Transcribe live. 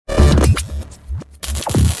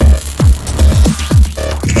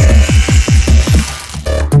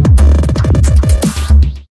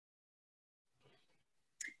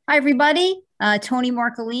Hi, everybody. Tony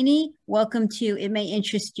Marcolini. Welcome to It May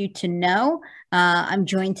Interest You to Know. I'm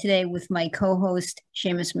joined today with my co-host,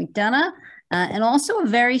 Seamus McDonough, and also a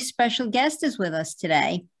very special guest is with us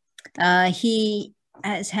today. He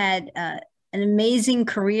has had an amazing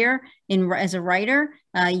career as a writer.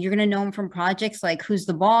 You're going to know him from projects like Who's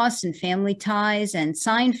the Boss and Family Ties and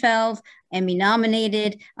Seinfeld, Emmy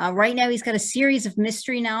nominated. Right now, he's got a series of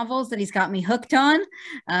mystery novels that he's got me hooked on.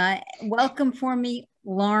 Welcome for me,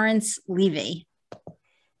 Lawrence Levy.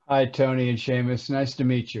 Hi, Tony and Seamus. Nice to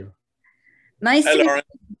meet you. Nice Hi, to meet Lauren.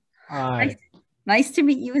 you. Hi. Nice to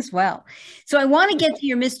meet you as well. So I want to get to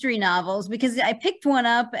your mystery novels because I picked one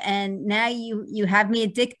up and now you have me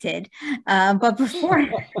addicted. But before I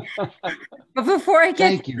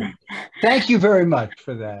get Thank you very much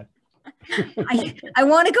for that. I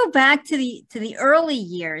want to go back to the early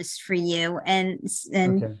years for you and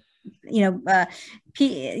Okay.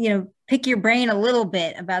 Pick your brain a little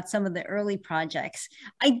bit about some of the early projects.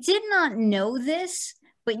 I did not know this,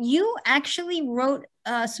 but you actually wrote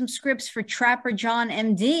some scripts for Trapper John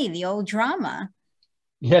MD, the old drama.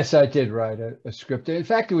 Yes, I did write a script. In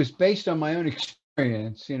fact, it was based on my own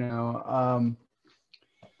experience. When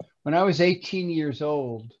I was 18 years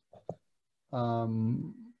old, I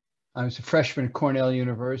was a freshman at Cornell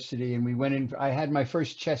University, and we went in. I had my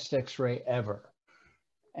first chest X-ray ever.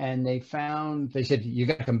 And they said, you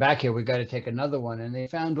got to come back here. We got to take another one. And they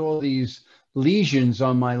found all these lesions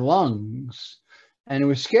on my lungs. And it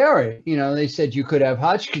was scary. They said you could have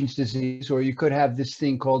Hodgkin's disease or you could have this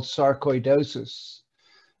thing called sarcoidosis.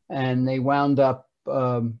 And they wound up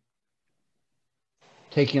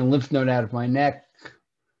taking a lymph node out of my neck.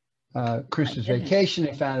 Christmas vacation,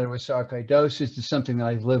 they found it was sarcoidosis. It's something that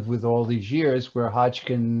I've lived with all these years, where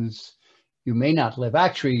Hodgkin's, you may not live.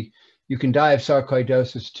 Actually, you can die of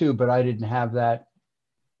sarcoidosis too, but I didn't have that.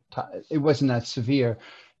 It wasn't that severe.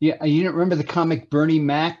 Yeah, you don't remember the comic Bernie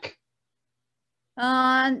Mac?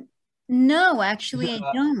 No, actually,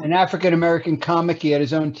 I don't. An African-American comic. He had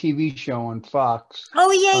his own TV show on Fox.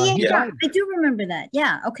 Oh, yeah. I do remember that.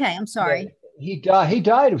 Yeah. Okay. I'm sorry. He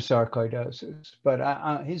died of sarcoidosis, but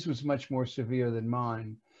his was much more severe than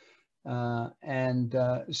mine.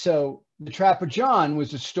 So The Trapper John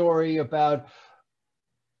was a story about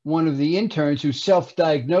one of the interns who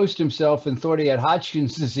self-diagnosed himself and thought he had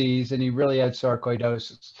Hodgkin's disease, and he really had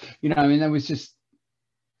sarcoidosis.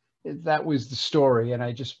 That was the story, and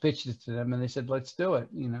I just pitched it to them, and they said, "Let's do it."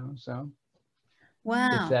 So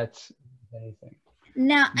wow, if that's anything.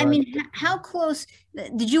 Now, how close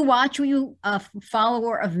did you watch? Were you a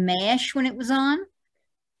follower of MASH when it was on?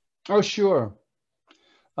 Oh, sure.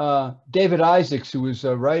 David Isaacs, who was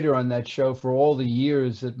a writer on that show for all the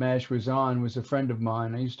years that MASH was on, was a friend of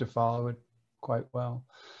mine. I used to follow it quite well.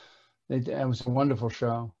 It was a wonderful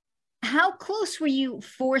show. How close were you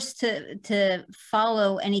forced to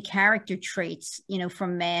follow any character traits,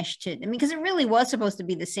 from MASH because it really was supposed to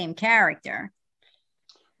be the same character.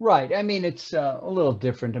 Right. It's a little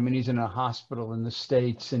different. He's in a hospital in the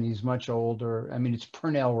States and he's much older. It's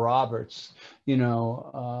Pernell Roberts,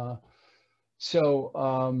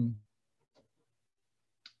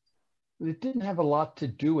 it didn't have a lot to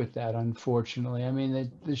do with that, unfortunately.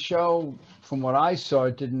 The show, from what I saw,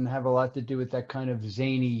 it didn't have a lot to do with that kind of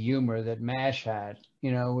zany humor that MASH had.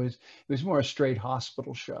 It was more a straight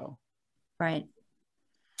hospital show. Right.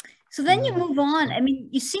 So then you move on.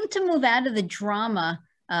 You seem to move out of the drama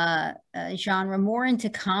genre more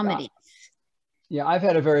into comedy. Yeah, I've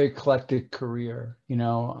had a very eclectic career.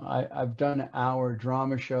 I've done hour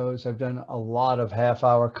drama shows. I've done a lot of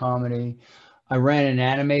half-hour comedy. I ran an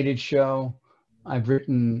animated show. I've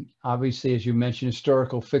written, obviously, as you mentioned,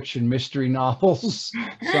 historical fiction mystery novels.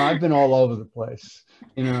 So I've been all over the place.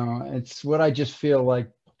 It's what I just feel like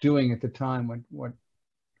doing at the time when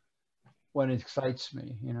it excites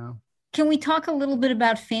me, Can we talk a little bit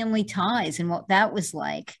about Family Ties and what that was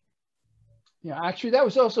like? Yeah, actually, that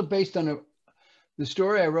was also based on the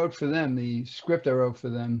story I wrote for them. The script I wrote for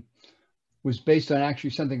them was based on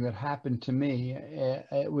actually something that happened to me.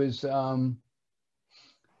 It was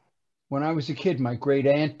when I was a kid, my great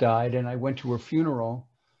aunt died, and I went to her funeral.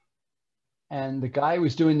 And the guy who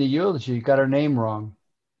was doing the eulogy got her name wrong.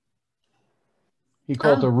 He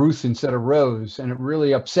called her Ruth instead of Rose, and it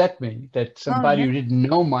really upset me that somebody who didn't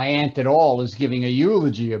know my aunt at all is giving a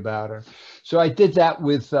eulogy about her. So I did that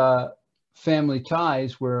with Family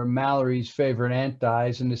Ties, where Mallory's favorite aunt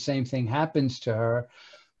dies, and the same thing happens to her.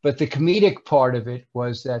 But the comedic part of it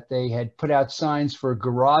was that they had put out signs for a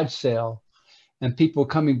garage sale, and people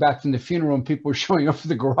coming back from the funeral and people were showing up for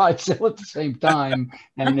the garage sale at the same time,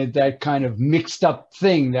 and that kind of mixed up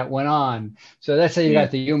thing that went on. So that's how you got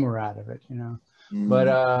the humor out of it, But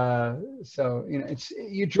so it's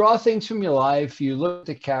you draw things from your life, you look at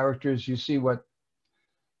the characters, you see what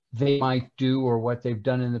they might do or what they've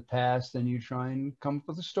done in the past, and you try and come up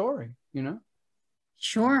with a story,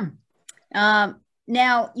 Sure.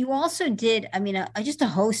 Now you also did, I mean, just a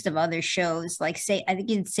host of other shows, like I think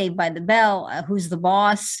you did Saved by the Bell, Who's the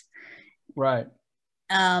Boss? Right.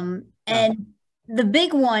 And the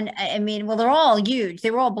big one, I mean, well, they're all huge.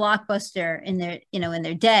 They were all blockbuster in their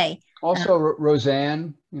day. Also,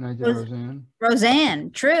 Roseanne, I did Roseanne. Roseanne,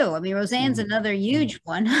 true. I mean, Roseanne's another huge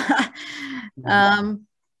one.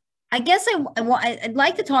 I guess I'd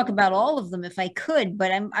like to talk about all of them if I could,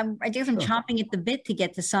 but I guess I'm chomping at the bit to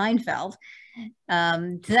get to Seinfeld.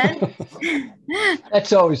 That's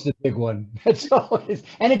always the big one. That's always,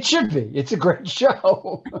 and it should be. It's a great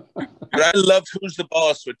show. But I love Who's the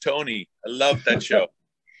Boss with Tony. I love that show.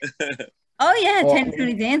 Oh yeah,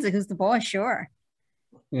 Tony Danza, Who's the Boss? Sure.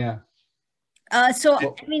 Yeah. I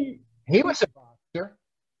mean, he was a boxer.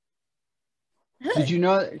 Did you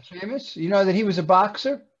know, Seamus? You know that he was a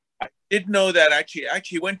boxer? I did know that.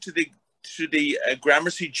 Actually went to the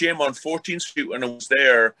Gramercy gym on 14th Street when I was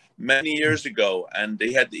there many years ago, and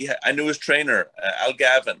I knew his trainer, Al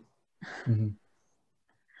Gavin. Mm-hmm.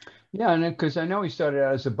 Yeah, and because I know he started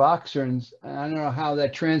out as a boxer, and I don't know how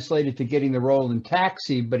that translated to getting the role in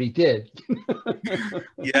Taxi, but he did.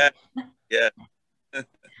 Yeah.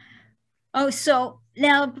 Oh, so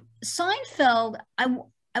now Seinfeld, I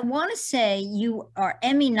want to say you are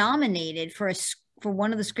Emmy nominated for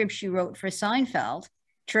one of the scripts you wrote for Seinfeld.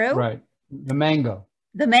 True? Right. The Mango.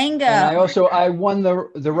 And I won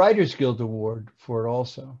the Writers Guild Award for it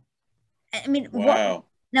also. I mean, wow.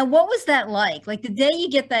 What was that like? Like the day you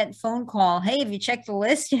get that phone call, hey, have you checked the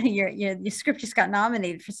list? Your script just got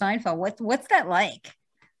nominated for Seinfeld. What's that like?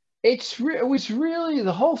 It was really,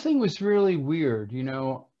 the whole thing was really weird.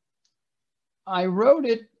 I wrote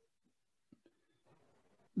it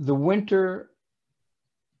the winter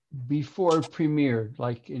before it premiered,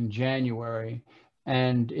 like in January,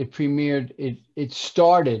 and it premiered. It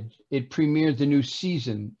premiered the new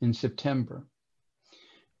season in September,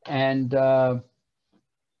 and I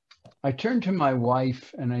turned to my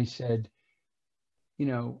wife and I said,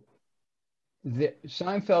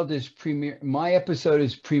 Seinfeld is my episode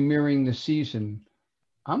is premiering the season.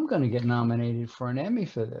 I'm going to get nominated for an Emmy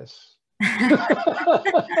for this.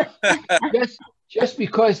 just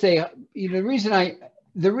because the reason I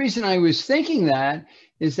was thinking that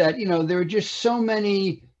is that, there are just so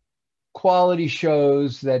many quality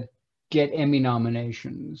shows that get Emmy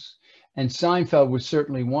nominations, and Seinfeld was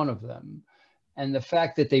certainly one of them. And the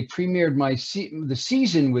fact that they premiered the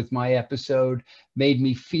season with my episode made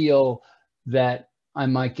me feel that I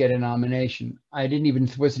might get a nomination. I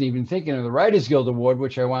wasn't even thinking of the Writers Guild Award,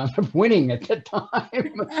 which I wound up winning at the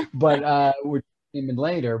time, but which came in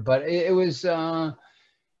later. But it was,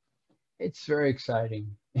 it's very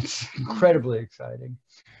exciting. It's incredibly exciting.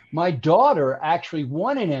 My daughter actually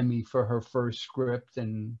won an Emmy for her first script,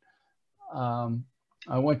 and I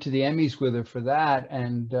went to the Emmys with her for that,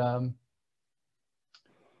 and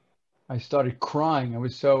I started crying. I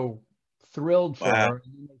was so thrilled for her.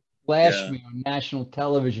 Flashed me on national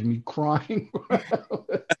television, me crying.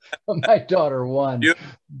 My daughter won,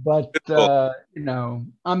 but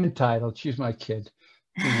I'm entitled. She's my kid.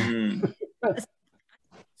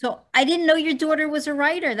 So I didn't know your daughter was a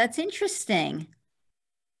writer. That's interesting.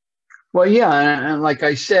 Well, yeah, and like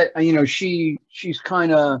I said, she's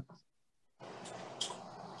kind of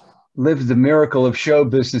lived the miracle of show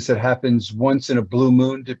business that happens once in a blue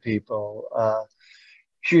moon to people.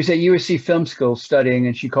 She was at USC Film School studying,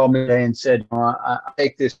 and she called me today and said, I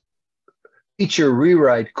take this feature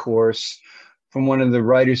rewrite course from one of the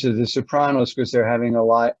writers of The Sopranos because they're having a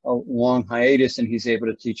long hiatus, and he's able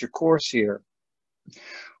to teach a course here.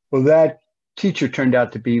 Well, that teacher turned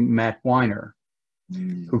out to be Matt Weiner,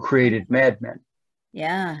 who created Mad Men.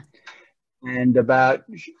 Yeah. And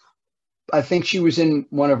I think she was in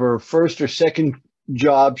one of her first or second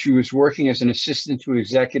job. She was working as an assistant to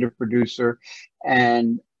executive producer,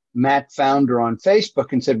 and Matt found her on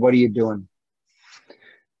Facebook and said, "What are you doing?"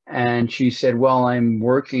 And she said, "Well, I'm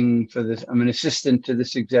working for this. I'm an assistant to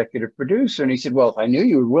this executive producer." And he said, "Well, if I knew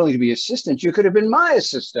you were willing to be assistant, you could have been my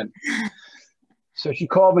assistant." So she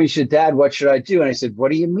called me and said, "Dad, what should I do?" And I said,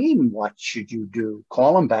 "What do you mean, what should you do?"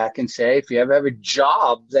 Call him back and say, "If you ever have a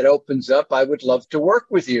job that opens up, I would love to work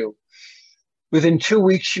with you." Within 2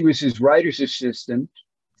 weeks, she was his writer's assistant.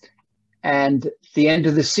 And at the end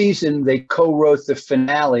of the season, they co-wrote the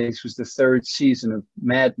finale. This was the third season of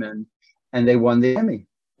Mad Men, and they won the Emmy.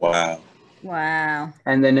 Wow.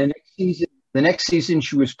 And then the next season,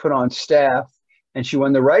 she was put on staff, and she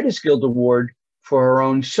won the Writers Guild Award for her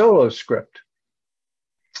own solo script.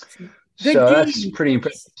 Good So genes. that's pretty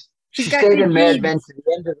impressive. She She's got stayed good in Mad genes. Men to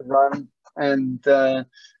the end of the run, and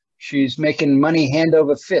she's making money hand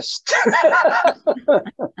over fist,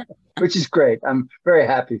 which is great. I'm very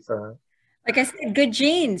happy for her. Like I said, good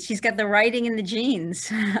genes. She's got the writing in the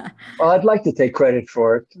genes. Well, I'd like to take credit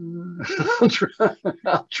for it.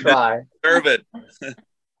 I'll try. Deserve it.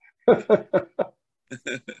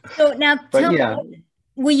 So now, But yeah.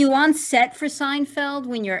 were you on set for Seinfeld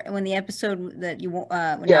when the episode that you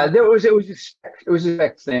Yeah, it was a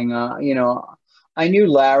spec thing. You know, I knew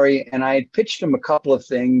Larry, and I had pitched him a couple of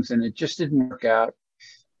things, and it just didn't work out.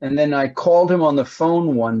 And then I called him on the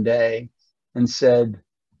phone one day and said,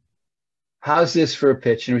 "How's this for a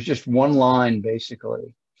pitch?" And it was just one line,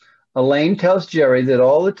 basically. Elaine tells Jerry that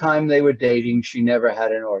all the time they were dating, she never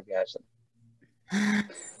had an orgasm.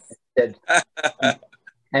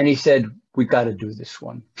 And he said, "We got to do this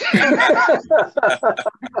one."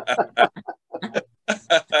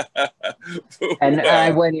 And I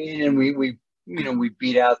went in and we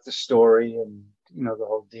beat out the story and, the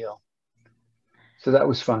whole deal. So that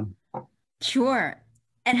was fun. Sure.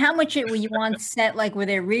 And how much were you on set? Like, were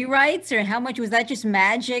there rewrites, or how much was that just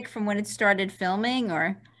magic from when it started filming?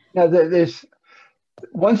 Or now, there's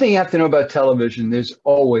one thing you have to know about television: there's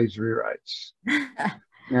always rewrites.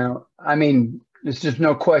 Now, I mean, there's just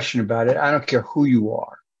no question about it. I don't care who you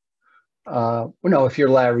are. If you're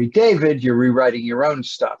Larry David, you're rewriting your own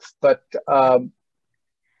stuff. But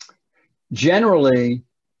generally,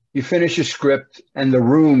 you finish a script and the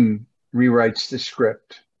room rewrites the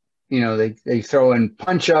script. They throw in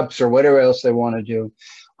punch-ups or whatever else they want to do.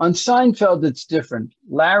 On Seinfeld, it's different.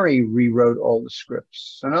 Larry rewrote all the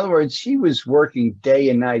scripts. So in other words, he was working day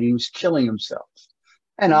and night. He was killing himself.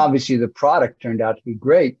 And obviously the product turned out to be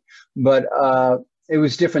great, but it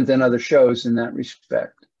was different than other shows in that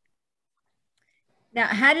respect. Now,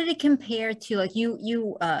 how did it compare to, like,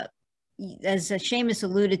 you as Seamus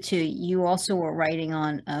alluded to, you also were writing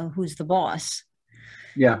on Who's the Boss?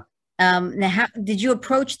 Yeah. Now, how did you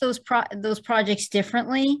approach those projects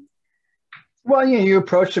differently? Well, you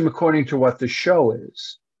approach them according to what the show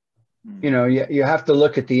is. You have to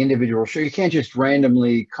look at the individual show. You can't just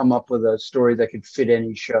randomly come up with a story that could fit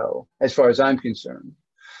any show, as far as I'm concerned.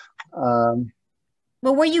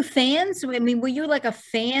 Well, were you fans? I mean, were you like a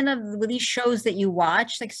fan of these shows that you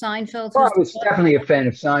watched, like Seinfeld? Well, I was definitely a fan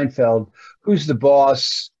of Seinfeld. Who's the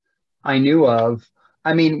Boss? I knew of.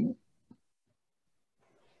 I mean,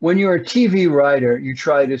 when you're a TV writer, you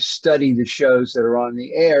try to study the shows that are on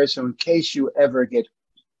the air. So in case you ever get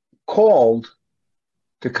called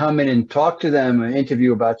to come in and talk to them, an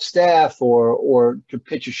interview about staff or to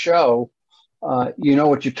pitch a show, you know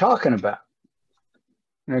what you're talking about.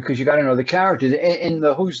 Because you got to know the characters. In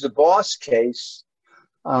the Who's the Boss case,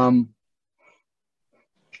 I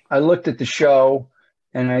looked at the show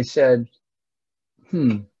and I said,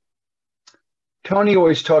 Tony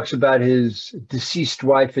always talks about his deceased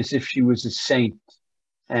wife as if she was a saint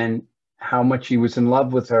and how much he was in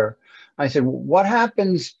love with her. I said, what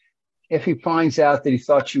happens if he finds out that he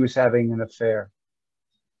thought she was having an affair?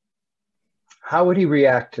 How would he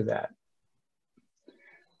react to that?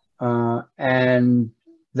 And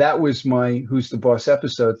that was my Who's the Boss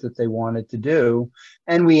episode that they wanted to do.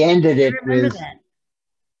 And we ended it with that.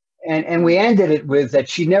 And we ended it with that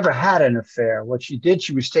she never had an affair. What she did,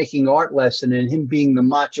 she was taking art lesson, and him being the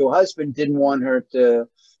macho husband didn't want her to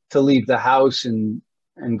leave the house and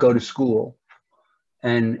go to school.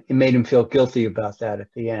 And it made him feel guilty about that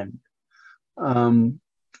at the end.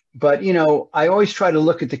 But, I always try to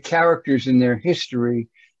look at the characters in their history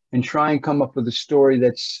and try and come up with a story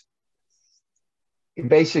that's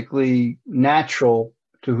basically natural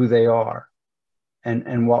to who they are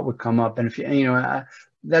and what would come up. And if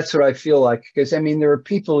that's what I feel like, because I mean, there are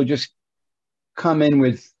people who just come in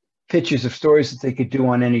with pitches of stories that they could do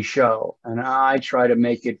on any show. And I try to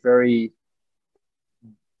make it very,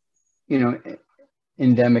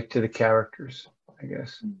 endemic to the characters, I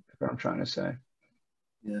guess, is what I'm trying to say.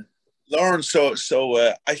 Yeah. Lauren, so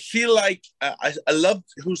I feel like I loved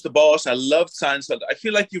Who's the Boss. I loved Seinfeld. I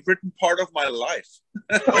feel like you've written part of my life.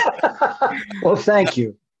 Well, thank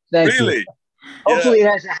you. Thank you. Really? Hopefully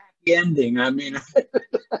it has a happy ending. I mean,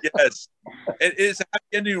 yes, it is a happy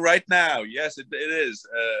ending right now. Yes, it is.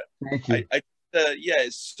 Thank you.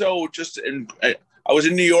 So I was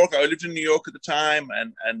in New York. I lived in New York at the time,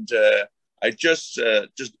 and I just on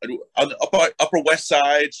the upper West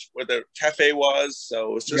Side where the cafe was.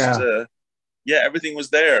 So it was just everything was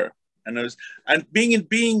there, and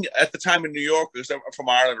being at the time in New York, because I'm from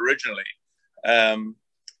Ireland originally.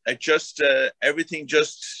 Everything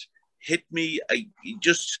just hit me.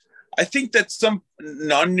 I think that some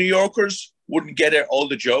non-New Yorkers wouldn't get it, all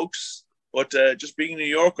the jokes, but just being a New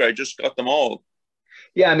Yorker, I just got them all.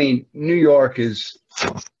 Yeah, I mean, New York is.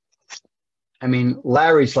 I mean,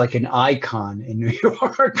 Larry's like an icon in New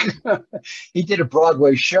York. He did a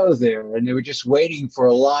Broadway show there, and they were just waiting for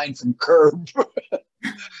a line from Curb,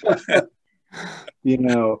 you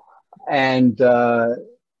know, and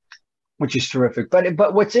which is terrific.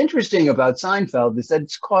 But what's interesting about Seinfeld is that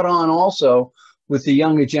it's caught on also with the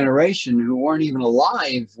younger generation who weren't even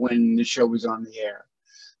alive when the show was on the air.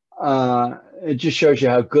 It just shows you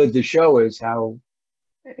how good the show is, how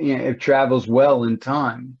it travels well in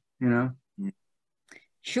time, you know.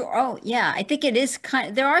 Sure. Oh, yeah. I think it is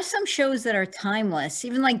there are some shows that are timeless,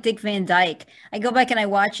 even like Dick Van Dyke. I go back and I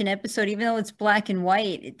watch an episode, even though it's black and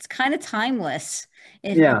white, it's kind of timeless.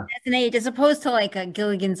 It Yeah. doesn't age, as opposed to like a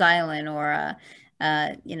Gilligan's Island or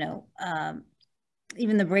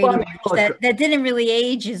even the Brady Well, I mean, Bunch that didn't really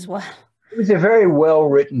age as well. it was a very well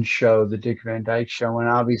written show, the Dick Van Dyke Show, and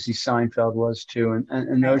obviously Seinfeld was too.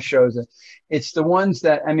 And those shows, it's the ones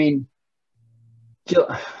that, I mean,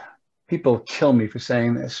 people kill me for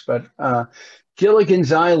saying this, but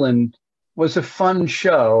Gilligan's Island was a fun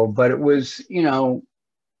show, but it was, you know,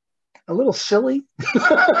 a little silly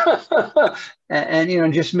and, you know,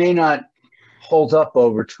 just may not hold up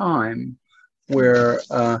over time where,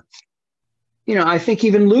 you know, I think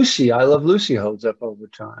even Lucy, I Love Lucy holds up over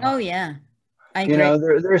time. Oh, yeah. I agree. You know,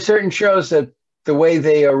 there are certain shows that the way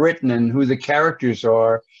they are written and who the characters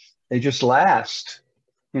are, they just last,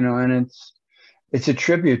 you know, and it's a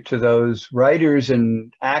tribute to those writers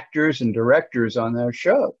and actors and directors on their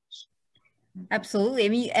shows. Absolutely. I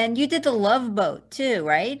mean, and you did the Love Boat too,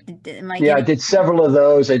 right? I did several of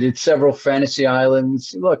those. I did several Fantasy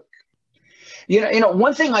Islands. Look, you know,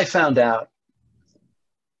 one thing I found out,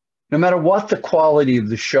 no matter what the quality of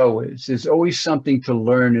the show is, there's always something to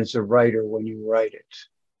learn as a writer when you write it.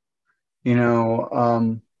 You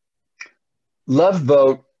know, Love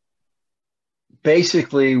Boat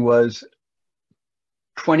basically was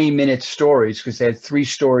 20-minute stories because they had 3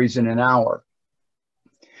 stories in an hour.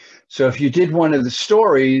 So if you did one of the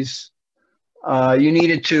stories, you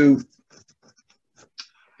needed to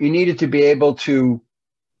be able to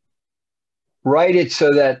write it so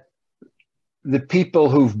that the people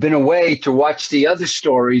who've been away to watch the other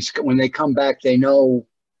stories, when they come back, they know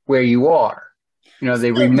where you are. You know,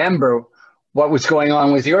 they remember what was going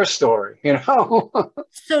on with your story, you know?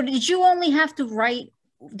 So did you only have to write,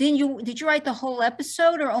 did you write the whole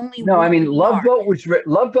episode or only No, one I mean, part?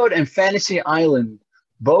 Love Boat and Fantasy Island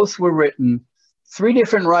both were written 3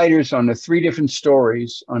 different writers on the 3 different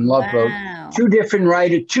stories on Love Boat. 2 different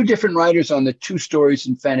writers on the 2 stories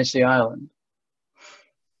in Fantasy Island.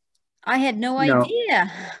 I had no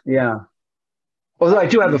idea. Yeah. Although I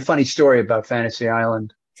do have a funny story about Fantasy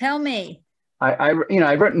Island. Tell me. I've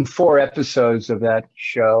written 4 episodes of that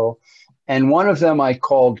show, and one of them I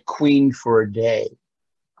called Queen for a Day,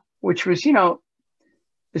 which was, you know,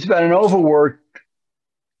 it's about an overworked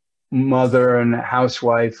mother and a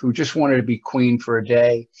housewife who just wanted to be queen for a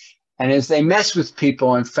day. And as they mess with people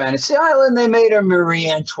on Fantasy Island, they made her Marie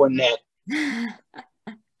Antoinette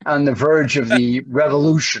on the verge of the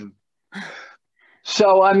revolution.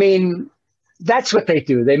 So, I mean, that's what they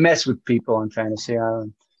do. They mess with people on Fantasy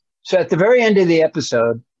Island. So at the very end of the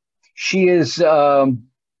episode, she is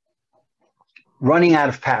running out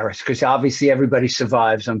of Paris because obviously everybody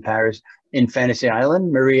survives on Paris. In Fantasy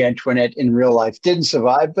Island, Marie Antoinette in real life didn't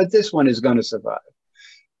survive, but this one is going to survive.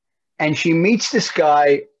 And she meets this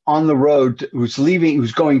guy on the road who's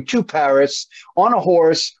going to Paris on a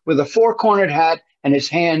horse with a 4-cornered hat and his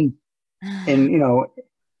hand in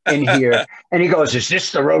here. And he goes, "Is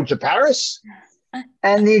this the road to Paris?"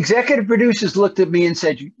 And the executive producers looked at me and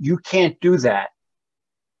said, "You can't do that."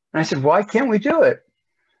 And I said, "Why can't we do it?"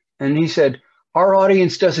 And he said, "Our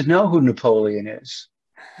audience doesn't know who Napoleon is."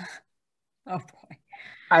 Oh boy!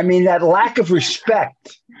 I mean, that lack of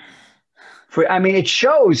respect it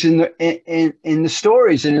shows in the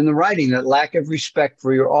stories and in the writing, that lack of respect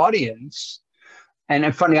for your audience.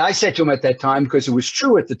 And funny, I said to him at that time, because it was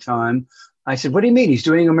true at the time, I said, "What do you mean? He's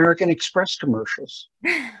doing American Express commercials."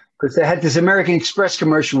 Because they had this American Express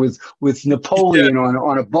commercial with Napoleon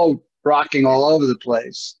on a boat rocking all over the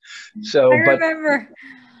place. So, I remember.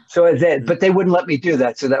 But they wouldn't let me do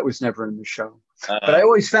that, so that was never in the show. But I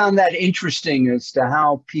always found that interesting as to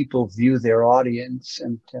how people view their audience,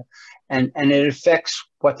 and it affects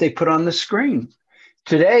what they put on the screen.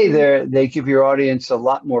 Today, they give your audience a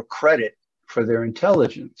lot more credit for their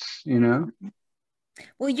intelligence, you know?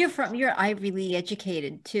 Well, you're Ivy League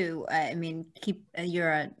educated too. I mean,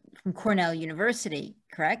 you're from Cornell University,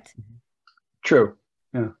 correct? True.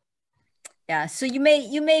 Yeah. Yeah. So you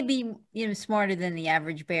may be, smarter than the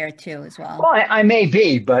average bear too, as well. Well, I may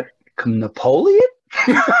be, but Napoleon?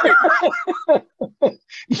 Come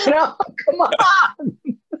on.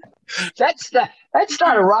 That's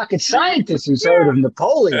not a rocket scientist who's heard of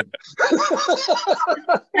Napoleon.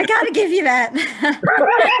 I gotta give you that.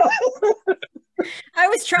 I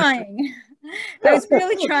was trying. I was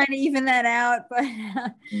really trying to even that out, but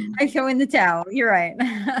I throw in the towel. You're right.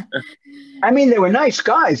 I mean, they were nice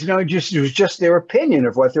guys, it was just their opinion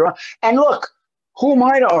of what they're on. And look, who am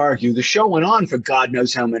I to argue? The show went on for God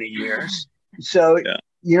knows how many years. So, yeah.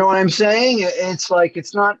 You know what I'm saying? It's like,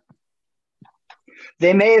 it's not,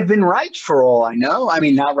 they may have been right for all I know. I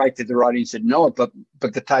mean, not right that their audience didn't know it, but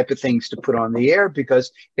the type of things to put on the air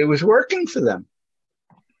because it was working for them.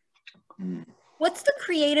 What's the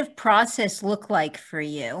creative process look like for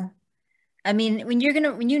you? I mean, when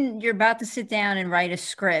you're about to sit down and write a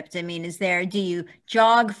script, I mean, do you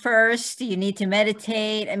jog first? Do you need to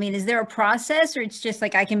meditate? I mean, is there a process, or it's just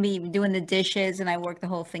like I can be doing the dishes and I work the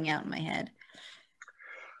whole thing out in my head?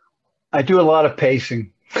 I do a lot of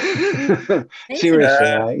pacing.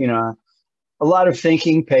 Seriously, a lot of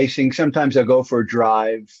thinking, pacing. Sometimes I'll go for a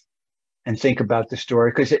drive and think about the story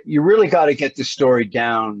because you really got to get the story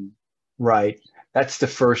down right. That's the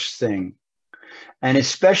first thing. And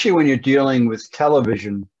especially when you're dealing with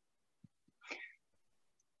television,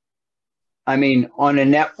 I mean, on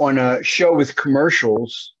a show with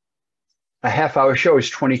commercials, a half-hour show is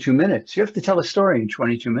 22 minutes. You have to tell a story in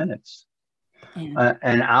 22 minutes. Yeah.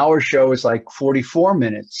 An hour show is like 44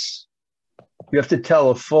 minutes. You have to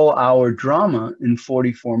tell a full hour drama in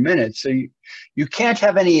 44 minutes. So you can't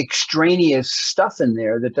have any extraneous stuff in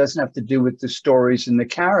there that doesn't have to do with the stories and the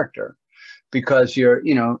character. Because you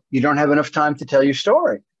don't have enough time to tell your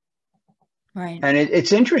story. Right. And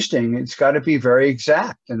it's interesting. It's got to be very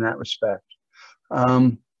exact in that respect.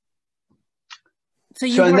 And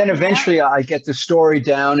then eventually I get the story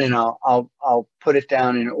down and I'll put it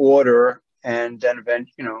down in order and then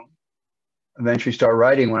eventually start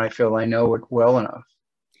writing when I feel I know it well enough.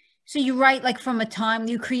 So you write like from a time,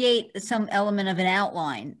 you create some element of an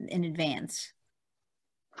outline in advance.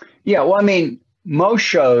 Yeah. Well, I mean, most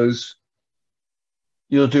shows,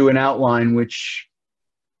 you'll do an outline, which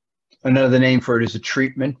another name for it is a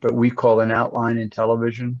treatment, but we call an outline in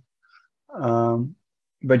television.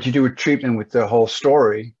 But you do a treatment with the whole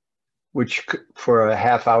story, which for a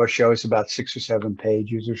half-hour show is about 6 or 7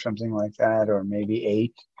 pages or something like that, or maybe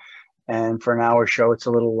 8. And for an hour show, it's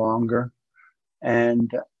a little longer.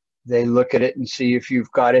 And they look at it and see if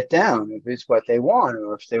you've got it down, if it's what they want,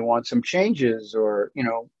 or if they want some changes or,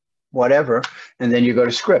 whatever. And then you go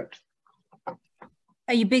to script.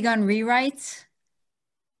 Are you big on rewrites?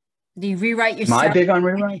 Do you rewrite yourself? Am I big on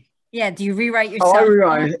rewrite? Yeah. Do you rewrite yourself? Oh, I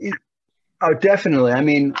rewrite. Oh, definitely. I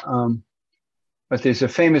mean, but there's a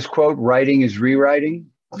famous quote, writing is rewriting.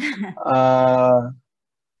 But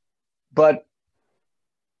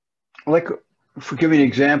like, for giving an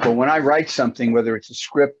example, when I write something, whether it's a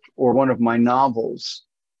script or one of my novels,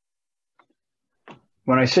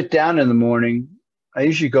 when I sit down in the morning, I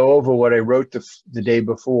usually go over what I wrote the day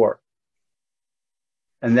before.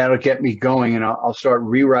 And that'll get me going, and I'll start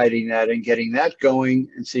rewriting that and getting that going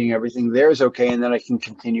and seeing everything there is okay, and then I can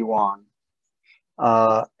continue on.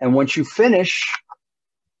 And once you finish,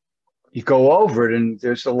 you go over it, and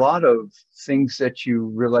there's a lot of things that you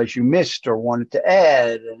realize you missed or wanted to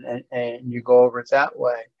add, and you go over it that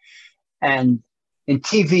way. And in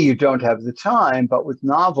TV, you don't have the time, but with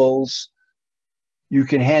novels, you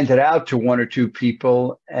can hand it out to 1 or 2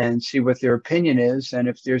 people and see what their opinion is. And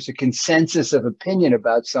if there's a consensus of opinion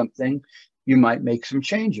about something, you might make some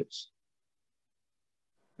changes.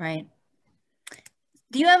 Right.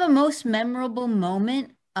 Do you have a most memorable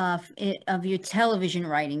moment of your television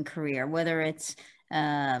writing career, whether it's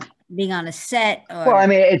being on a set or... Well, I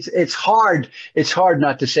mean, it's hard. It's hard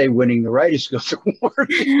not to say winning the Writers Guild Award.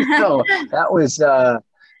 That was,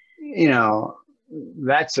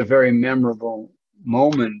 that's a very memorable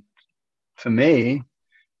moment for me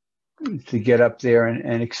to get up there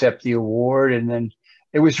and accept the award. And then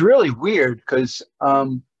it was really weird because I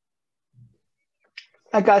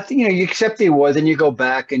got, you accept the award, then you go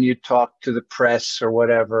back and you talk to the press or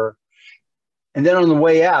whatever. And then on the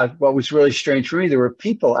way out, what was really strange for me, there were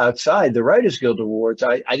people outside the Writers Guild Awards.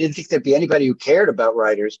 I didn't think there'd be anybody who cared about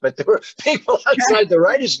writers, but there were people outside the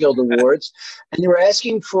Writers Guild Awards, and they were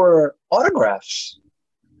asking for autographs.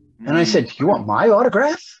 And I said, "You want my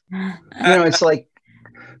autograph?" It's like,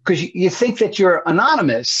 because you think that you're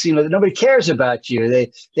anonymous, that nobody cares about you.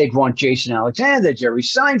 They'd want Jason Alexander, Jerry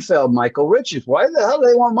Seinfeld, Michael Richards. Why the hell do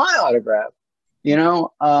they want my autograph?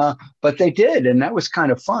 But they did, and that was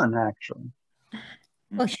kind of fun, actually.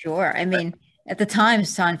 Well, sure. I mean, at the time,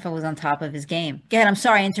 Seinfeld was on top of his game. Go ahead. I'm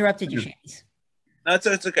sorry, I interrupted you, Seamus. No,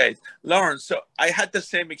 it's okay. Lawrence, so I had the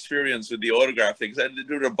same experience with the autograph things. I did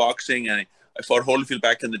do the boxing and I fought Holyfield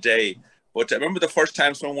back in the day. But I remember the first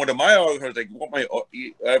time someone wanted my autograph, I was like, what my,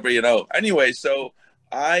 whatever, you know. Anyway, so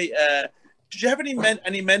did you have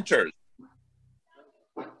any mentors?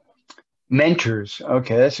 Mentors.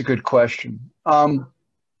 Okay, that's a good question. I'm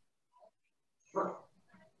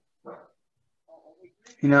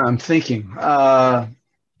thinking.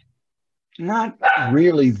 Not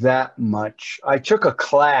really that much. I took a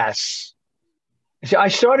class. See, I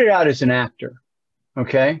started out as an actor,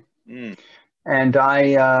 okay? And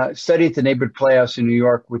I studied at the Neighborhood Playhouse in New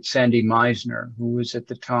York with Sandy Meisner, who was at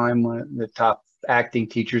the time one of the top acting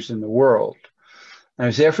teachers in the world. And I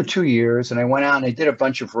was there for 2 years, and I went out and I did a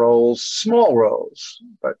bunch of roles, small roles,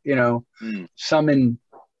 but, some in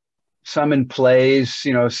plays,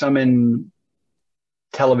 some in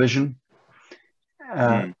television.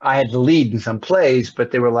 I had the lead in some plays,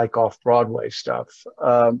 but they were like off-Broadway stuff.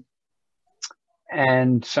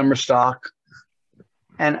 And summer stock.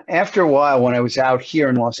 And after a while, when I was out here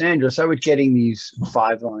in Los Angeles, I was getting these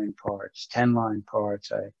 5-line parts, 10-line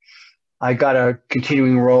parts. I got a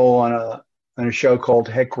continuing role on a show called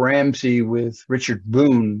Heck Ramsey with Richard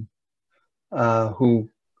Boone, who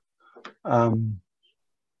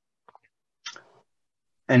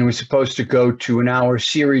and was supposed to go to an hour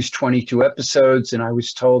series, 22 episodes, and I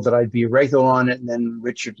was told that I'd be a regular on it. And then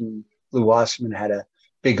Richard and Lou Wasserman had a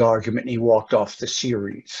big argument, and he walked off the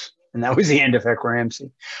series, and that was the end of Heck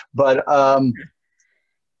Ramsey. But I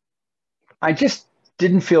just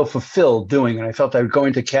didn't feel fulfilled doing it. I felt I would go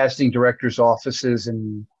into casting directors' offices,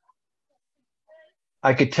 and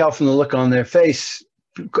I could tell from the look on their face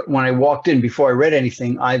when I walked in before I read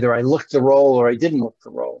anything, either I looked the role or I didn't look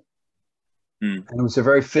the role. And it was a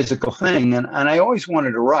very physical thing. And I always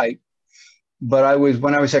wanted to write, but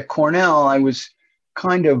when I was at Cornell, I was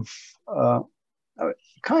kind of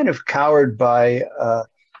cowed by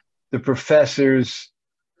the professors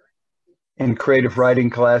in creative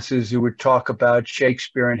writing classes who would talk about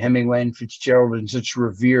Shakespeare and Hemingway and Fitzgerald in such a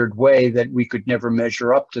revered way that we could never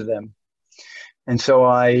measure up to them. And so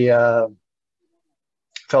I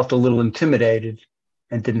felt a little intimidated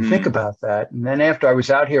and didn't think about that. And then after I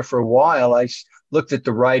was out here for a while, I looked at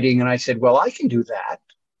the writing and I said, well, I can do that.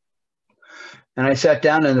 And I sat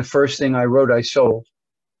down, and the first thing I wrote, I sold,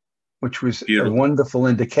 which was Beautiful. A wonderful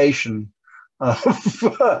indication of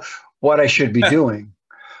what I should be doing.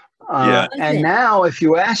 And now, if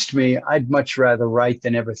you asked me, I'd much rather write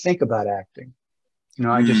than ever think about acting.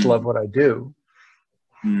 I just love what I do.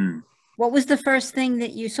 What was the first thing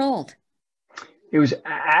that you sold? It was a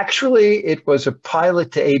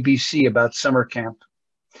pilot to ABC about summer camp.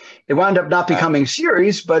 It wound up not becoming a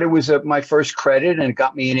series, but it was my first credit, and it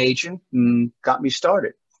got me an agent and got me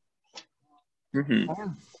started.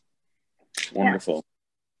 Wonderful.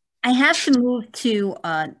 I have to move to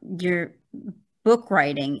your book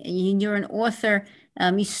writing. You're an author.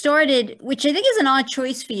 You started, which I think is an odd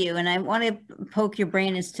choice for you, and I want to poke your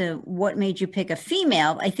brain as to what made you pick a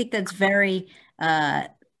female. I think that's very,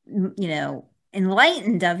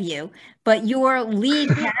 enlightened of you. But your lead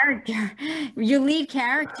character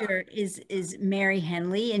is Mary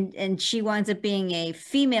Henley, and she winds up being a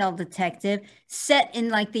female detective set in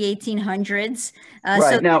like the 1800s. Right.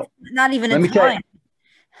 So now, not even a time.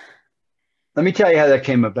 Let me tell you how that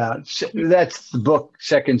came about. That's the book,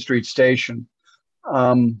 Second Street Station.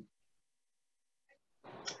 I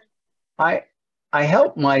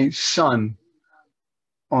helped my son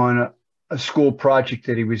on a school project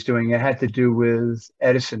that he was doing. It had to do with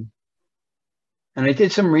Edison. And I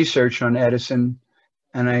did some research on Edison,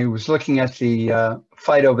 and I was looking at the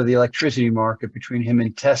fight over the electricity market between him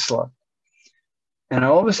and Tesla. And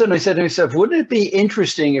all of a sudden I said to myself, wouldn't it be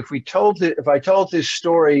interesting if I told this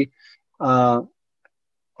story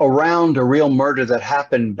around a real murder that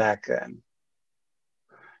happened back then?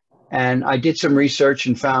 And I did some research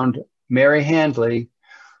and found Mary Handley,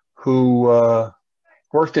 who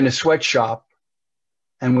worked in a sweatshop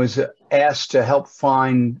and was asked to help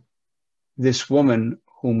find this woman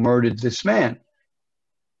who murdered this man.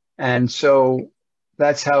 And so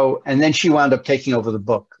that's how, and then she wound up taking over the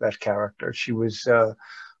book, that character. She was,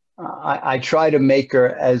 I try to make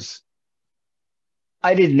her as,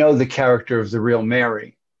 I didn't know the character of the real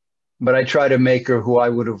Mary, but I try to make her who I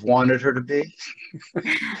would have wanted her to be,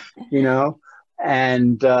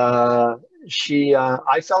 and I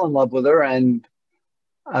fell in love with her, and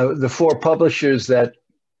the 4 publishers that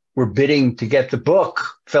were bidding to get the book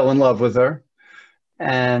fell in love with her.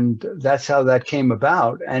 And that's how that came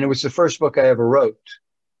about. And it was the first book I ever wrote.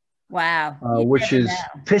 Wow. You which never is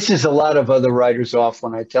know. pisses a lot of other writers off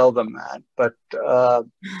when I tell them that. But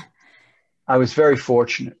I was very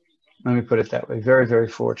fortunate. Let me put it that way. Very, very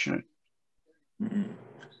fortunate.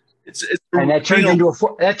 It's And that turned into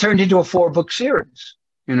a 4-book series,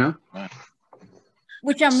 you know.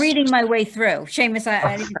 Which I'm reading my way through. Seamus,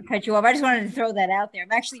 I didn't mean to cut you off. I just wanted to throw that out there.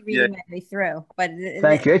 I'm actually reading my way through. But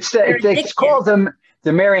thank you. It's called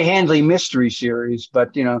the Mary Handley Mystery Series.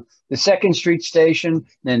 But you know, the Second Street Station,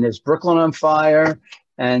 then there's Brooklyn on Fire,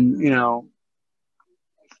 and you know,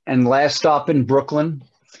 and Last Stop in Brooklyn,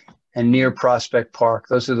 and Near Prospect Park.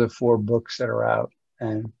 Those are the 4 books that are out,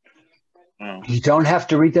 and you don't have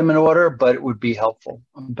to read them in order, but it would be helpful.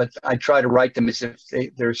 But I try to write them as if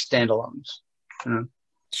they're standalones. You know?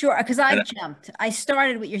 Sure, because I jumped. I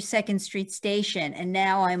started with your Second Street Station, and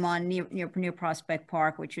now I'm on near Prospect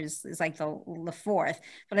Park, which is like the 4th.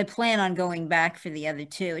 But I plan on going back for the other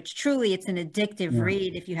 2. It's an addictive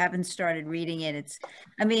read. If you haven't started reading it,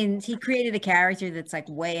 he created a character that's like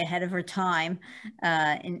way ahead of her time,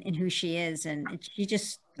 in who she is, and she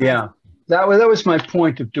just that was my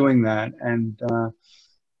point of doing that, and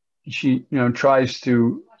she tries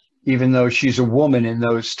to. Even though she's a woman in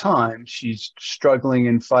those times, she's struggling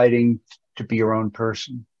and fighting to be her own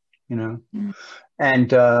person, you know?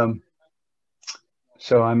 And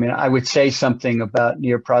so, I would say something about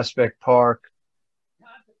Near Prospect Park,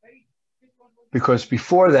 because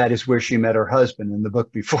before that is where she met her husband in the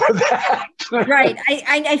book before that. Right.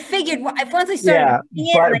 I figured once I started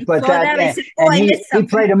he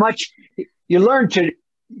played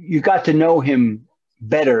you got to know him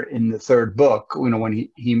better in the 3rd book, you know, when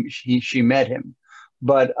she met him.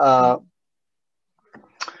 But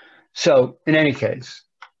so in any case,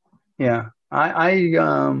 I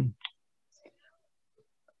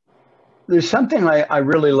there's something I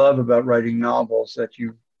really love about writing novels that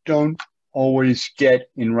you don't always get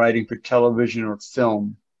in writing for television or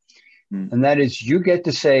film. And that is, you get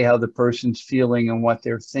to say how the person's feeling and what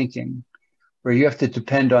they're thinking, where you have to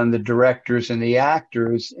depend on the directors and the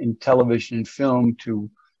actors in television and film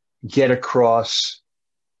to get across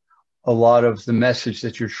a lot of the message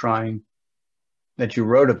that you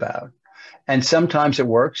wrote about. And sometimes it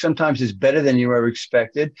works. Sometimes it's better than you ever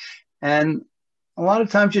expected. And a lot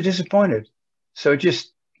of times you're disappointed. So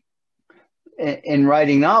just in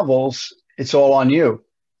writing novels, it's all on you.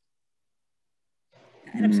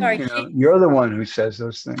 And I'm sorry. You're the one who says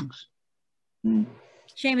those things.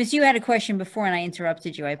 Seamus, you had a question before and I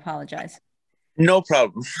interrupted you. I apologize. No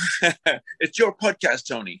problem. It's your podcast,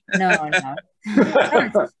 Tony. No.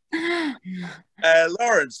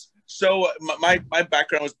 Lawrence, so my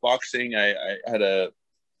background was boxing. I had a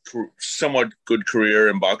somewhat good career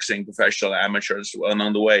in boxing, professional, amateurs,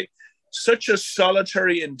 along the way. Such a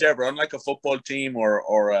solitary endeavor, unlike a football team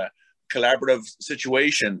or a collaborative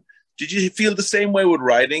situation. Did you feel the same way with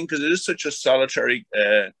writing? Because it is such a solitary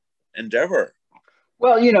endeavor.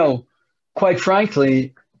 Well, quite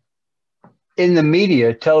frankly, in the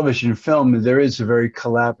media, television, film, there is a very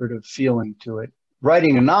collaborative feeling to it.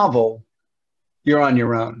 Writing a novel, you're on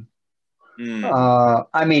your own.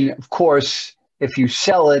 Of course, if you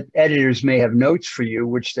sell it, editors may have notes for you,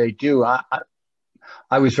 which they do.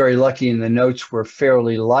 I was very lucky, and the notes were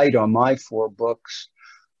fairly light on my 4 books.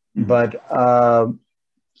 But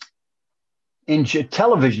in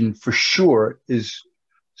television, for sure, is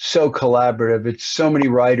so collaborative. It's so many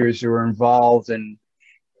writers who are involved, and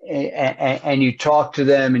you talk to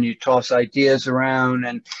them and you toss ideas around.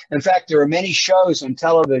 And in fact, there are many shows on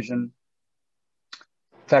television.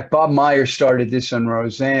 In fact, Bob Myers started this on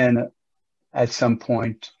Roseanne at some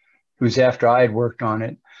point. It was after I had worked on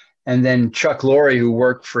it. And then Chuck Lorre, who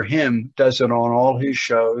worked for him, does it on all his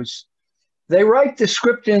shows. They write the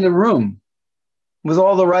script in the room with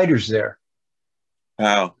all the writers there.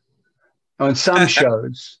 Wow. On some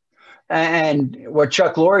shows. And what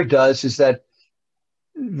Chuck Lorre does is that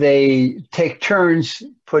they take turns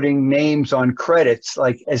putting names on credits,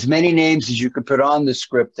 like as many names as you could put on the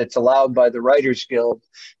script that's allowed by the Writers Guild,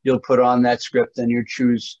 you'll put on that script, and you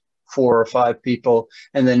choose 4 or 5 people,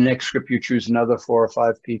 and then the next script you choose another 4 or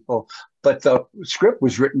 5 people. But the script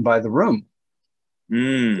was written by the room,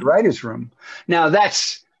 the writer's room. Now,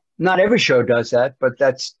 that's not every show does that, but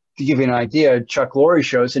that's to give you an idea. Chuck Lorre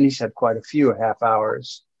shows, and he's had quite a few half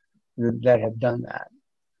hours that have done that.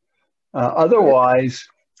 Otherwise,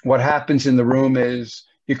 what happens in the room is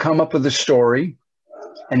you come up with a story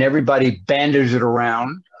and everybody bandages it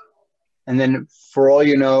around. And then for all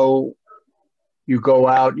you know, you go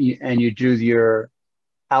out and you do your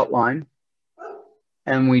outline.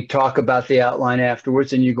 And we talk about the outline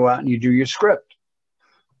afterwards, and you go out and you do your script.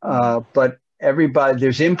 But everybody,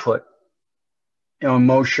 there's input. on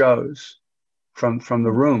most shows from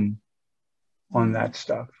the room on that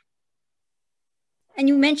stuff. And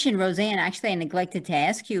you mentioned Roseanne. Actually, I neglected to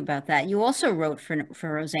ask you about that. You also wrote for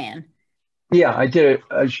Roseanne. Yeah, I did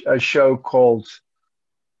a show called,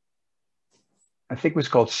 I think it was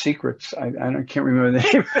called Secrets. I can't remember the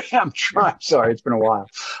name. I'm trying. Sorry, it's been a while.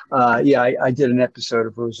 Yeah, I did an episode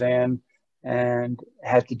of Roseanne, and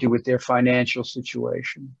had to do with their financial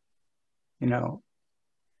situation. You know,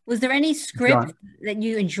 Was there any script that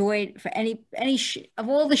you enjoyed for any of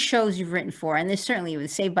all the shows you've written for? And there's certainly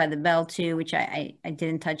was Saved by the Bell too, which I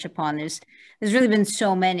didn't touch upon. There's really been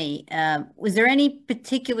so many. Was there any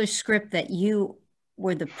particular script that you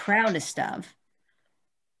were the proudest of?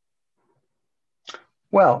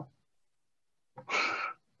 Well,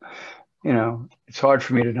 you know, it's hard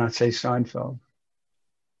for me to not say Seinfeld.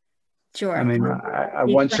 Sure. I mean, I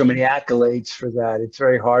won so many accolades for that. It's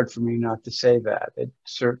very hard for me not to say that. It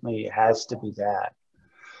certainly has to be that.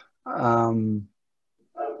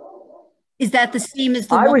 Is that the same as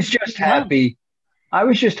the I one was just happy. I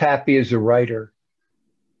was just happy as a writer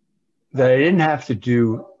that I didn't have to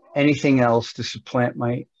do anything else to supplant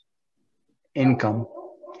my income.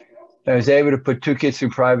 I was able to put 2 kids through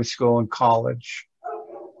private school and college,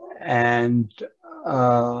 and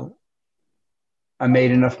I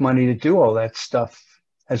made enough money to do all that stuff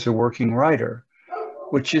as a working writer,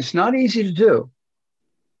 which is not easy to do.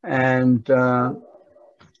 And,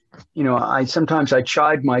 you know, I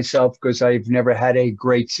chide myself because I've never had a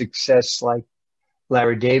great success like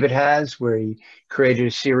Larry David has, where he created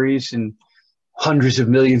a series and hundreds of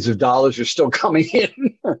millions of dollars are still coming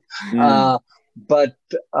in. But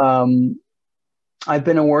I've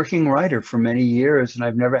been a working writer for many years, and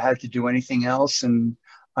I've never had to do anything else. And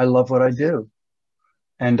I love what I do.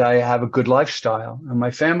 And I have a good lifestyle, and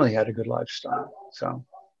my family had a good lifestyle. So,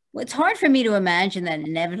 well, it's hard for me to imagine that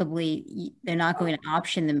inevitably they're not going to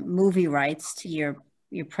option the movie rights to your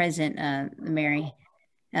present Mary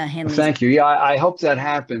Hanley. Thank you. Yeah, I hope that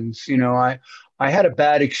happens. You know, I had a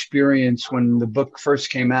bad experience when the book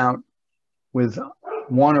first came out with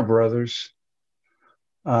Warner Brothers.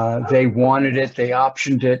 They wanted it, they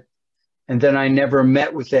optioned it, and then I never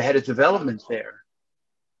met with the head of development there.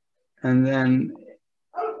 And then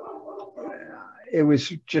it was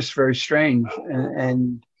just very strange.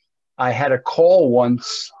 And I had a call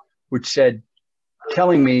once which said,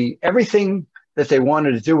 telling me everything that they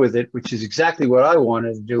wanted to do with it, which is exactly what I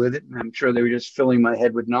wanted to do with it. And I'm sure they were just filling my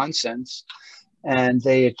head with nonsense. And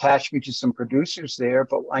they attached me to some producers there,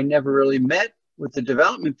 but I never really met with the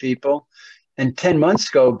development people. And 10 months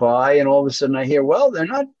go by, and all of a sudden I hear, well, they're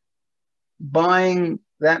not buying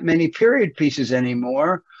that many period pieces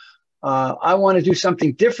anymore. I want to do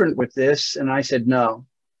something different with this. And I said, no,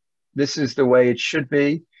 this is the way it should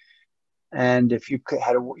be. And if you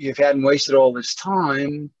hadn't wasted all this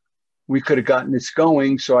time, we could have gotten this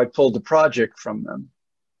going. So I pulled the project from them.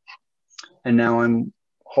 And now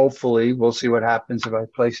hopefully, we'll see what happens if I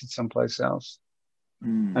place it someplace else. I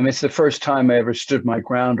mean, it's the first time I ever stood my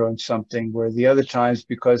ground on something, where the other times,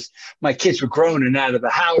 because my kids were grown and out of the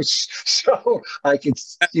house, so I could,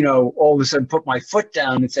 you know, all of a sudden put my foot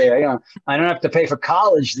down and say, you know, I don't have to pay for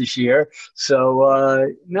college this year.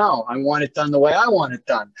 So, no, I want it done the way I want it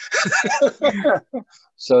done.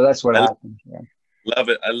 So that's what happened. Yeah. Love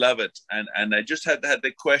it. I love it. And I just had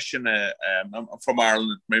the question, I'm from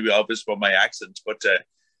Ireland, maybe obvious by my accent, but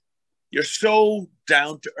you're so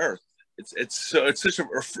down to earth. It's so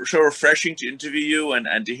refreshing to interview you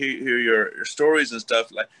and to hear your stories and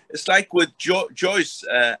stuff. Like it's like with Joyce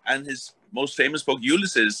and his most famous book,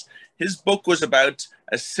 Ulysses. His book was about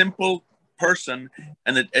a simple person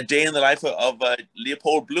and a day in the life of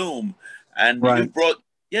Leopold Bloom. And right. You brought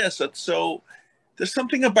so there's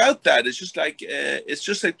something about that. It's just like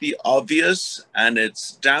the obvious, and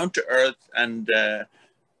it's down to earth, and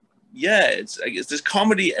it's there's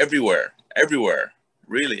comedy everywhere.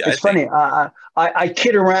 Really, it's funny. I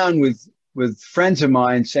kid around with friends of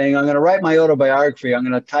mine saying, I'm going to write my autobiography. I'm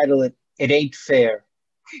going to title it "It Ain't Fair."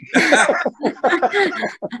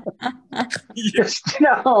 Just, you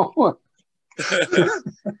know,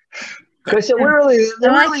 because there really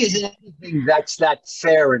isn't anything that's that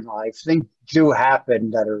fair in life. Things do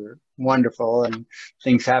happen that are wonderful, and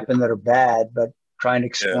things happen that are bad, but try and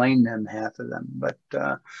explain them, half of them. But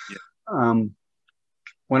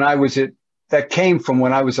when I was that came from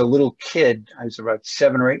when I was a little kid. I was about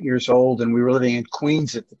 7 or 8 years old, and we were living in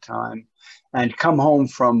Queens at the time. And come home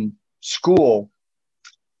from school,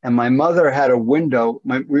 and my mother had a window.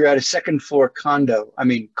 We were at a second floor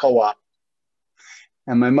co-op.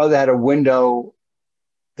 And my mother had a window.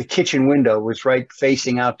 The kitchen window was right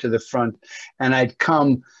facing out to the front. And I'd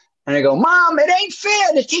come And I go, Mom, it ain't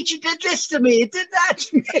fair. The teacher did this to me. It did that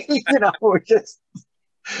to me. We're just.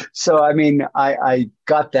 So, I mean, I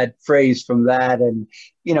got that phrase from that. And,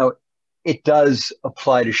 it does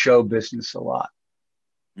apply to show business a lot.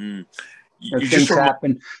 Mm. Things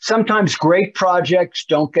happen. Sometimes great projects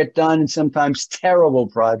don't get done, and sometimes terrible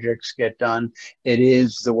projects get done. It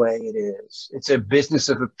is the way it is. It's a business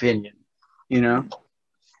of opinion, Mm.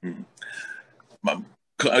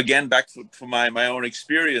 Again, back from my own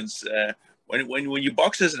experience, when you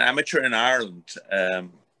box as an amateur in Ireland,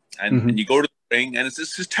 and you go to the ring, and it's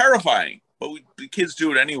just terrifying. But the kids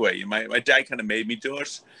do it anyway. My dad kind of made me do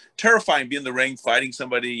it. Terrifying, being in the ring, fighting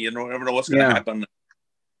somebody. You never know what's going to happen.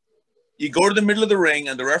 You go to the middle of the ring,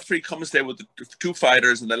 and the referee comes there with the two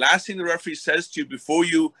fighters, and the last thing the referee says to you before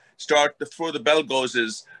the bell goes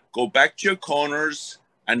is, go back to your corners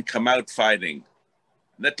and come out fighting.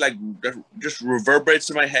 And that just reverberates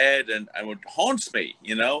in my head and it haunts me,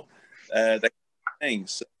 that kind of thing.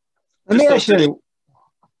 So, let me ask you,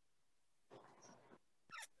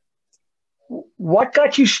 what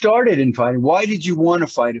got you started in fighting? Why did you want to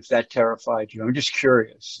fight if that terrified you? I'm just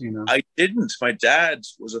curious, I didn't. My dad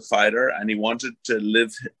was a fighter, and he wanted to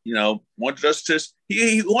live, wanted us to,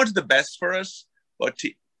 he wanted the best for us, but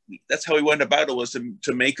that's how he went about it, was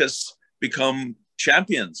to make us become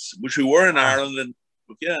champions, which we were in Ireland. And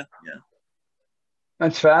yeah.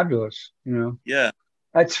 That's fabulous, Yeah.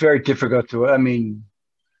 That's very difficult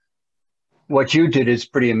what you did is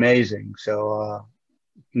pretty amazing. So,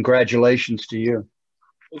 congratulations to you.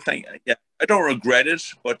 Well, thank you. Yeah, I don't regret it,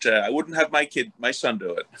 but I wouldn't have my son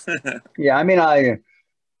do it. Yeah,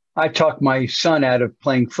 I talked my son out of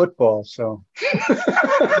playing football, so,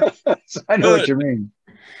 so I know what you mean.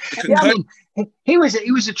 Yeah, he was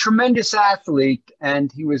a tremendous athlete,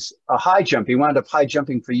 and he was a high jump. He wound up high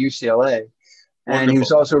jumping for UCLA, and he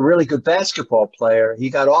was also a really good basketball player. He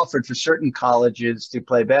got offered for certain colleges to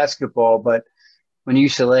play basketball, but when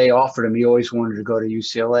UCLA offered him, he always wanted to go to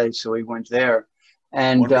UCLA, so he went there.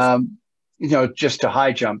 And, just to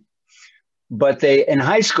high jump. But in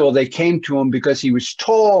high school, they came to him because he was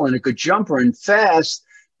tall and a good jumper and fast.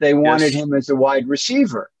 They wanted him as a wide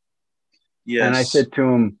receiver. Yes. And I said to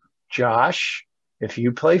him, Josh, if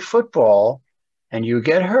you play football and you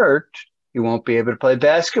get hurt, you won't be able to play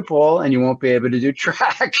basketball and you won't be able to do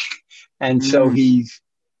track. And so he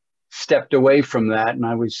stepped away from that, and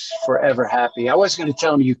I was forever happy. I wasn't going to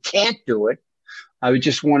tell him you can't do it. I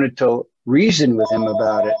just wanted to reason with him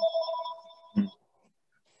about it.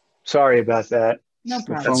 Sorry about that. No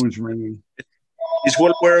problem. The phone's ringing. He's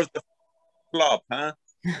well aware of the flop, huh?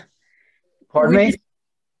 Pardon me?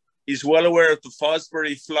 He's well aware of the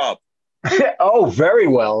Fosbury flop. Oh, very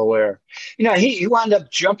well aware. He wound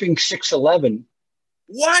up jumping 6'11".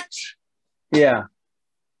 What? Yeah.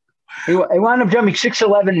 He wound up jumping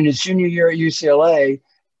 6'11" in his junior year at UCLA.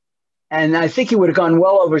 And I think he would have gone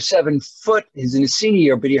well over 7 foot in his senior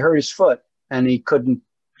year, but he hurt his foot and he couldn't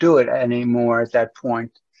do it anymore at that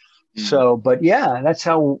point. So, but yeah, that's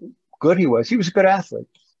how good he was. He was a good athlete.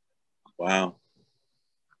 Wow.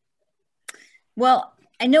 Well,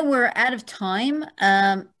 I know we're out of time,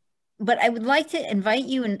 but I would like to invite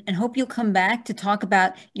you and hope you'll come back to talk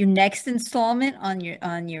about your next installment on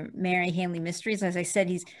your Mary Hanley Mysteries. As I said,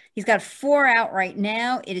 he's got 4 out right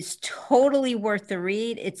now. It is totally worth the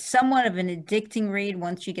read. It's somewhat of an addicting read.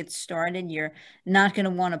 Once you get started, you're not going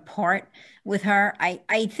to want to part with her.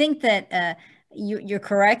 I think that you're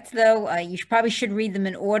correct, though. You probably should read them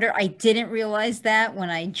in order. I didn't realize that when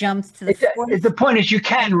I jumped to the fourth. The point is, you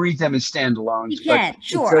can read them as standalones. You can,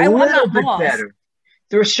 sure. It's a little bit better.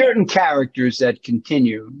 There are certain characters that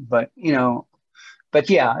continue, but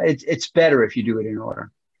yeah, it's better if you do it in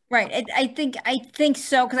order. Right. I think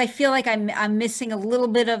so, because I feel like I'm missing a little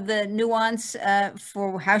bit of the nuance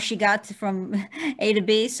for how she got from A to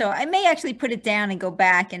B. So I may actually put it down and go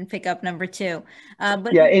back and pick up number 2.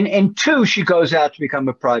 But yeah, in 2 she goes out to become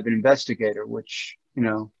a private investigator, which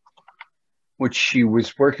she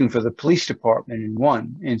was working for the police department in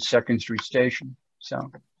 1 in Second Street Station.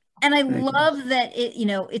 So. And I love that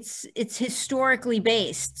it's historically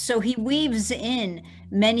based. So he weaves in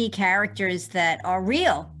many characters that are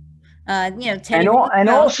real. Teddy and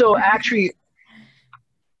also actually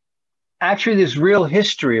there's real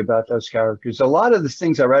history about those characters. A lot of the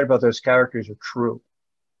things I write about those characters are true.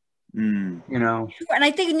 And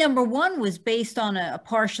I think number 1 was based on a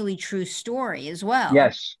partially true story as well.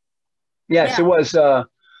 Yes, yeah. It was.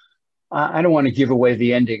 I don't want to give away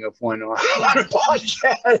the ending of one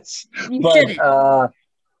podcast, but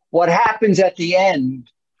what happens at the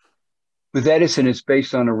end with Edison is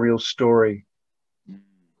based on a real story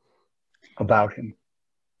about him.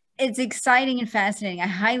 It's exciting and fascinating. I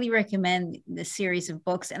highly recommend the series of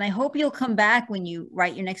books, and I hope you'll come back when you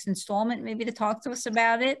write your next installment, maybe to talk to us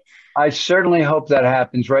about it. I certainly hope that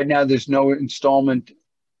happens. Right now, there's no installment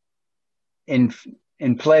in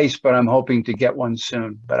place, but I'm hoping to get one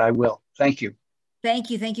soon. But I will. Thank you.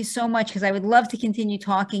 Thank you. Thank you so much, because I would love to continue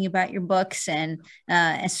talking about your books. And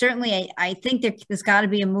certainly, I think there's got to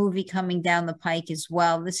be a movie coming down the pike as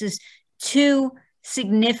well. This is too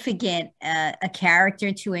significant a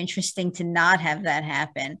character, too interesting to not have that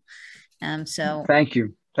happen. So thank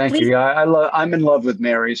you. Thank you. I'm in love with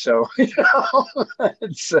Mary. So,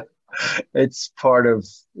 it's part of,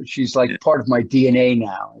 she's like part of my DNA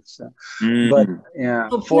now. But yeah,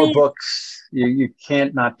 so 4 books, you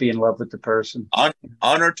can't not be in love with the person.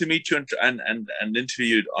 Honored to meet you and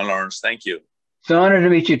interview you, Lawrence. Thank you. It's an honor to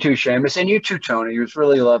meet you too, Seamus, and you too, Tony. It was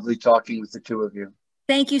really lovely talking with the two of you.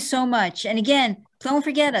 Thank you so much. And again, don't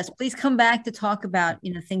forget us. Please come back to talk about,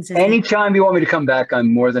 things. Anytime you want me to come back,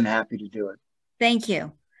 I'm more than happy to do it. Thank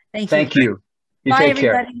you. Thank you. You Bye, take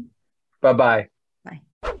everybody. care. Bye-bye.